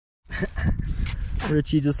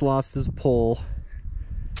Richie just lost his pole.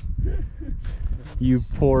 You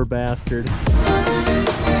poor bastard.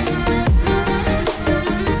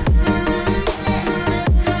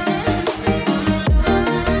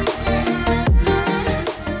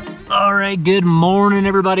 All right, good morning,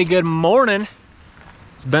 everybody. Good morning.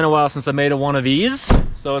 It's been a while since I made one of these,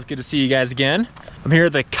 so it's good to see you guys again. I'm here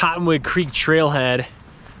at the Cottonwood Creek Trailhead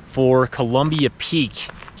for Columbia Peak,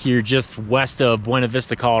 here just west of Buena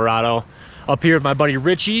Vista, Colorado. Up here with my buddy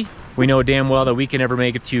Richie. We know damn well that we can never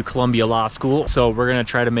make it to Columbia Law School, so we're gonna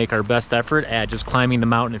try to make our best effort at just climbing the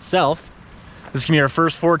mountain itself. This is gonna be our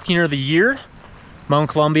first 14er of the year. Mount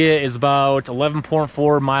Columbia is about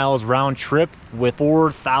 11.4 miles round trip with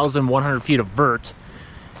 4,100 feet of vert.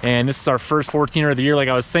 And this is our first 14er of the year, like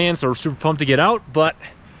I was saying, so we're super pumped to get out, but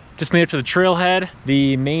just made it to the trailhead.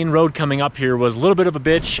 The main road coming up here was a little bit of a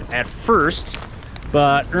bitch at first,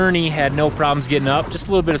 but Ernie had no problems getting up. Just a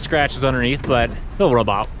little bit of scratches underneath, but he'll rub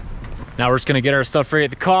out. Now we're just gonna get our stuff ready at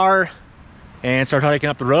the car and start hiking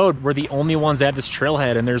up the road. We're the only ones at this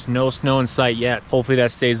trailhead and there's no snow in sight yet. Hopefully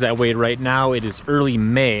that stays that way. Right now it is early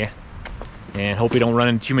May and hope we don't run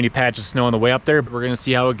into too many patches of snow on the way up there, but we're gonna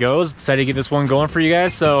see how it goes. Excited to get this one going for you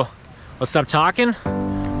guys, so let's stop talking.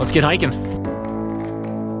 Let's get hiking.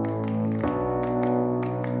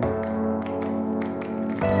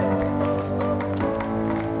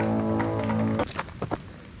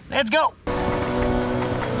 Let's go.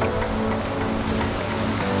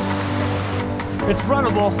 It's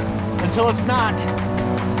runnable until it's not.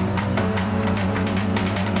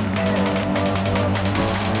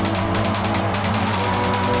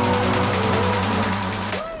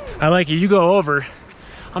 I like it. You go over.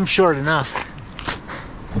 I'm short enough.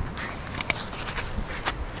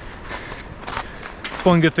 It's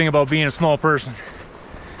one good thing about being a small person.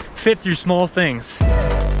 Fit through small things.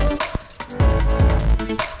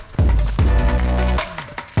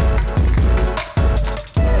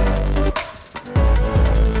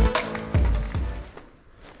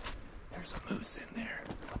 There's a moose in there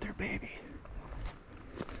with their baby.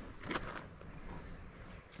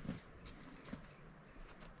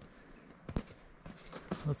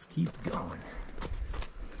 Let's keep going.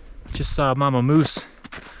 Just saw Mama Moose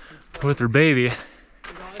with her baby.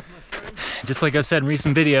 Just like I said in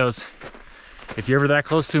recent videos, if you're ever that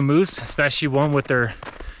close to a moose, especially one with their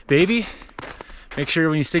baby, make sure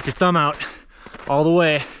when you stick your thumb out all the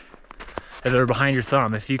way that they're behind your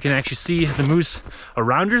thumb. If you can actually see the moose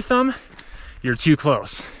around your thumb, you're too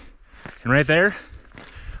close. And right there,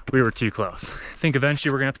 we were too close. I think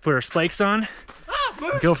eventually we're gonna have to put our spikes on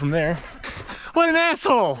and go from there. What an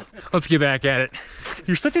asshole! Let's get back at it.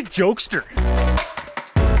 You're such a jokester.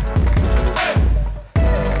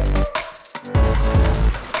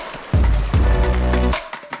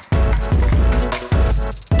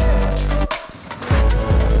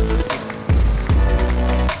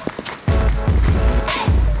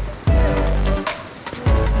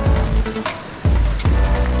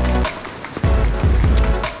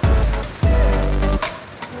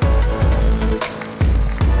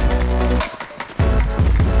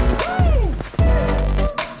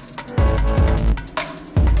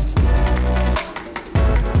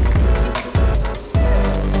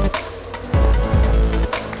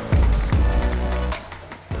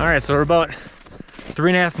 All right, so we're about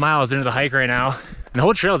 3.5 miles into the hike right now. And the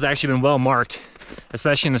whole trail has actually been well marked,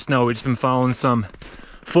 especially in the snow. We've just been following some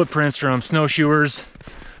footprints from snowshoers,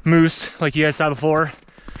 moose, like you guys saw before,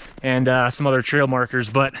 and some other trail markers.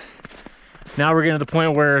 But now we're getting to the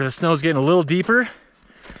point where the snow's getting a little deeper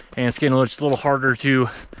and it's getting just a little harder to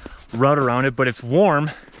rut around it, but it's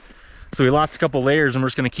warm. So we lost a couple layers and we're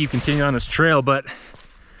just gonna keep continuing on this trail, but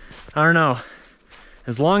I don't know.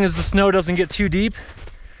 As long as the snow doesn't get too deep,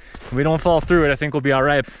 and we don't fall through it, I think we'll be all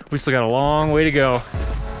right. We still got a long way to go.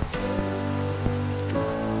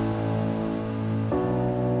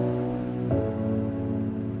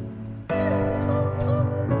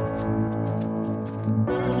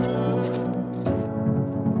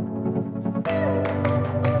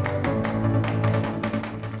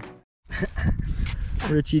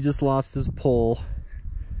 Richie just lost his pole.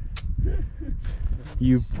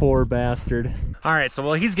 You poor bastard. All right, so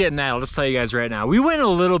while he's getting that, I'll just tell you guys right now, we went a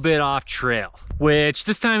little bit off trail, which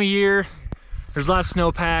this time of year, there's a lot of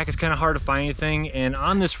snowpack. It's kind of hard to find anything. And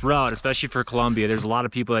on this route, especially for Columbia, there's a lot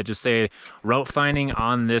of people that just say route finding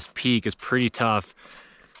on this peak is pretty tough.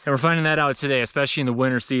 And we're finding that out today, especially in the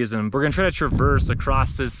winter season. We're gonna try to traverse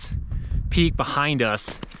across this peak behind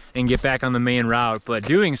us and get back on the main route. But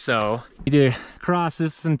doing so, we need to cross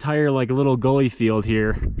this entire like little gully field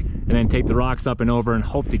here and then take the rocks up and over and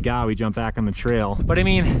hope to God we jump back on the trail. But I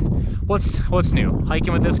mean, what's new?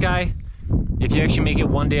 Hiking with this guy, if you actually make it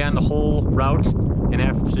one day on the whole route and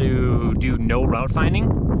have to do no route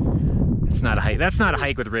finding, it's not a hike. That's not a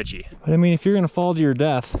hike with Richie. But I mean, if you're gonna fall to your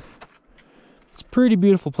death, it's a pretty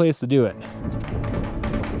beautiful place to do it.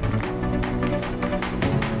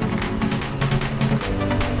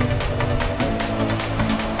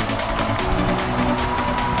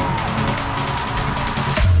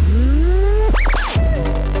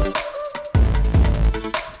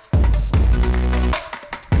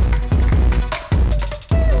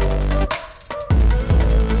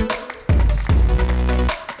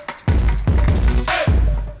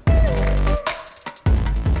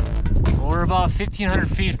 About 1,500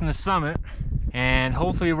 feet from the summit, and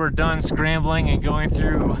hopefully we're done scrambling and going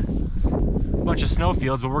through a bunch of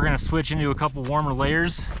snowfields, but we're going to switch into a couple warmer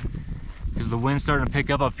layers because the wind's starting to pick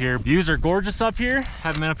up here. Views are gorgeous up here.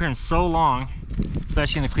 Haven't been up here in so long,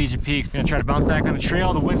 especially in the Collegiate Peaks. Gonna try to bounce back on the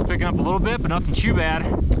trail. The wind's picking up a little bit, but nothing too bad.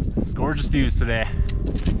 It's gorgeous views today.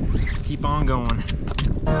 Let's keep on going.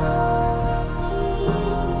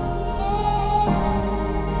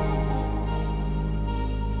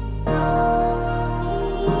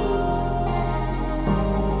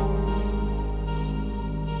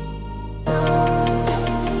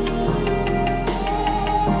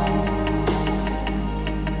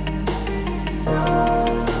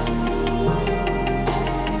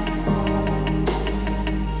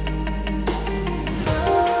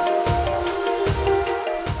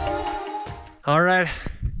 All right,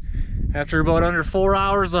 after about under 4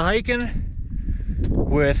 hours of hiking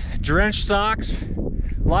with drenched socks,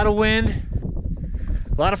 a lot of wind,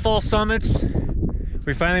 a lot of false summits,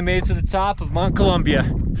 we finally made it to the top of Mount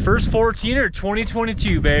Columbia. First 14er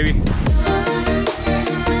 2022, baby.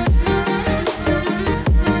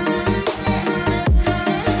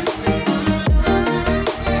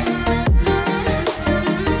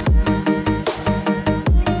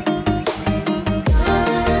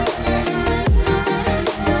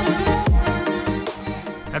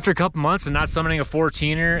 After a couple months of not summoning a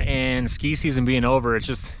 14er and ski season being over, it's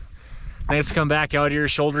just nice to come back out here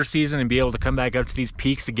shoulder season and be able to come back up to these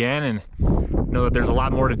peaks again and know that there's a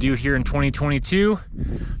lot more to do here in 2022.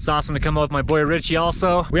 It's awesome to come out with my boy Richie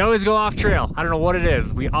also. We always go off trail. I don't know what it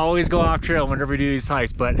is. We always go off trail whenever we do these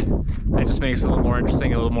hikes, but it just makes it a little more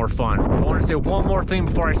interesting and a little more fun. I want to say one more thing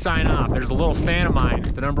before I sign off. There's a little fan of mine,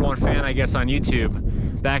 the #1 fan I guess on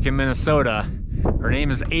YouTube, back in Minnesota. Her name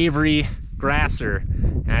is Avery Grasser.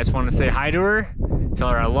 And I just want to say hi to her, tell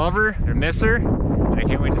her I love her and miss her, and I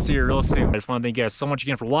can't wait to see her real soon. I just want to thank you guys so much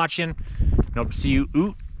again for watching, and hope to see you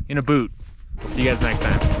OOT and ABOOT. See you guys next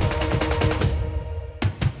time.